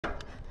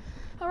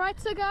Alright,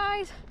 so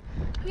guys,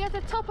 we at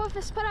the top of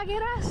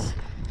Esparragueras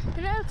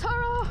and now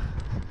Toro.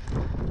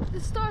 The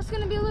start's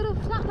gonna be a little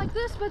flat like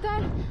this, but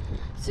then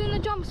soon the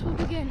jumps will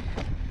begin.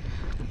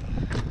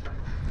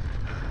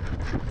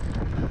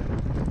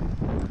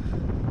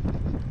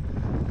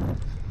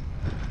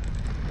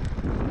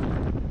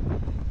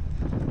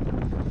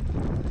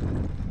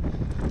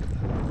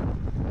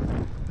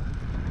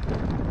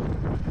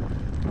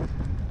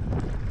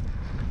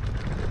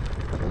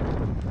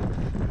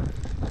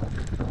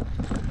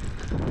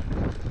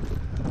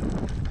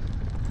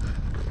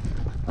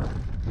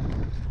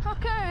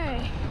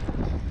 Okay,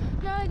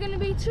 now there are going to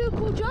be two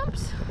cool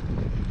jumps.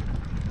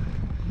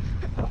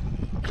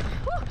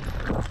 Woo.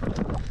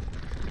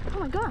 Oh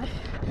my god,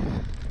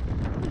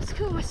 I just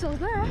killed myself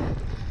there.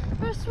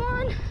 First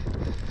one,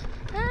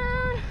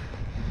 and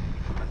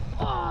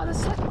oh, the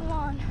second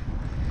one.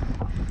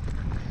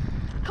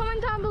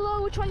 Comment down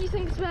below which one you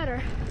think is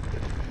better.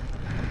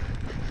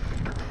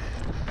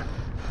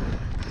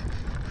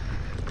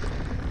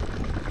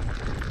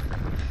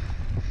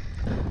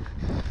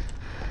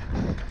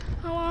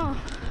 Oh wow.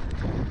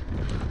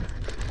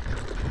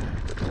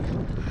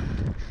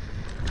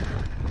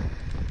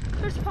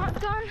 First part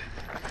done.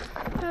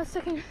 Now the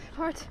second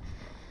part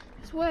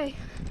is way.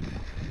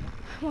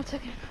 1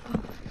 second.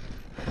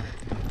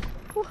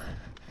 Whew.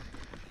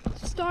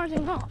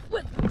 Starting off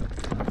with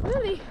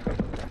really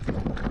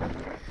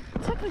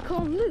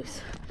technical and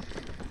loose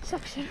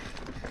section.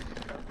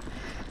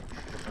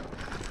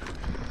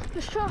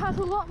 This trail has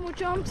a lot more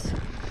jumps.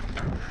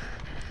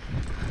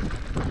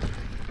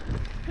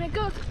 And it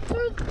goes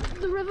through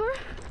the river.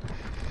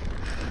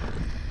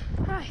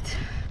 Right.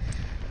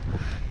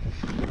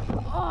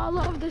 Oh, I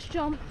love this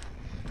jump.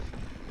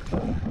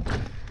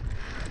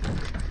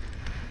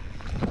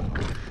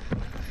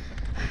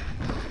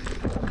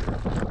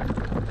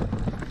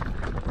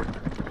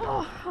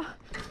 Oh,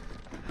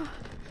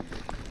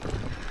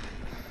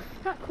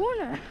 that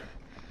corner.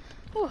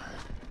 Oh.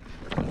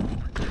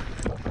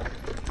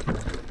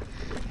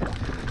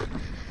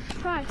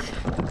 Right.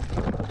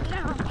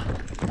 Now,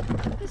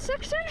 this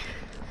section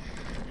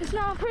is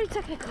now pretty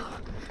technical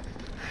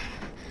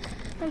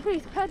and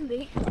pretty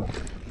pedally.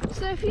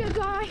 So if you're a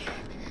guy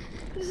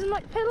who doesn't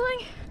like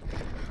pedaling,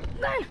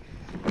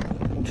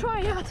 then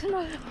try out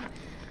another one.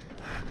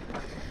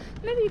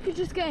 Maybe you could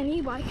just get an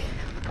e-bike.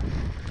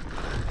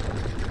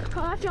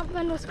 Oh, that jump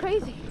then was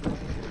crazy.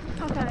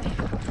 Okay.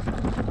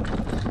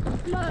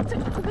 Another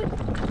technical bit.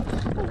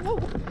 Oh, whoa.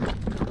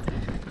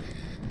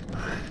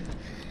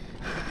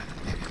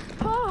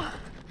 Oh.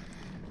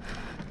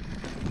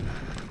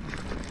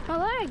 My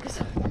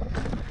legs.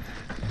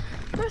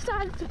 First I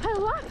had to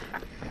pedal up,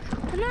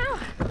 and now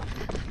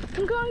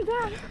I'm going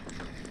down.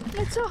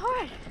 It's so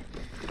hard.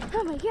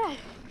 Oh my god.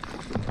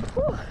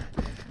 Whew.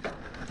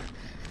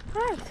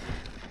 Right.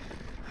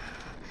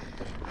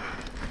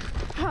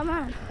 Oh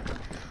man.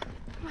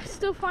 I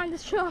still find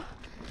this trail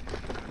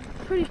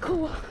pretty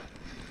cool.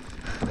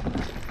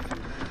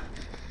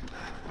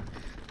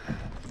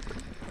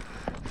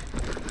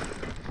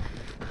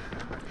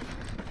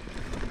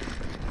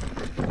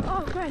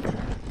 Oh great.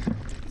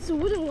 It's a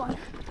wooden one.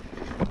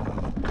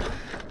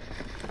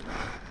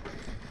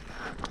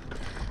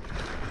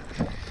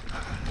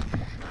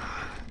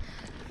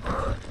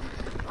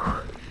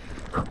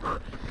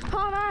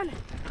 Oh man,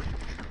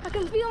 I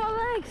can feel my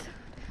legs.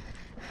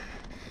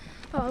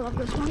 Oh, I love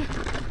this one.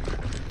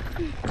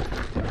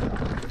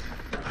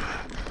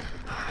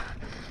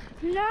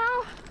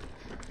 Now,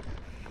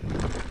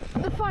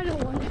 the final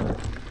one.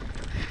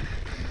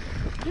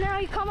 Now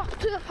you come up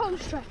to the home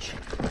stretch.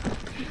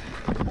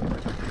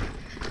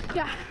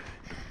 Yeah.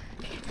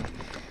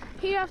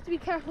 Here you have to be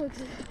careful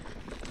because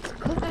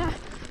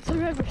it's a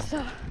river,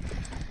 so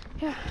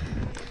yeah.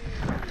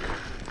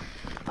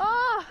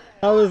 Oh!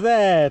 How was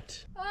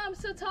that? Oh, I'm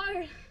so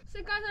tired.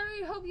 So guys, I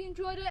really hope you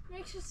enjoyed it.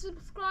 Make sure to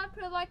subscribe,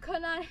 put a like,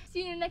 and I'll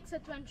see you in the next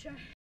adventure.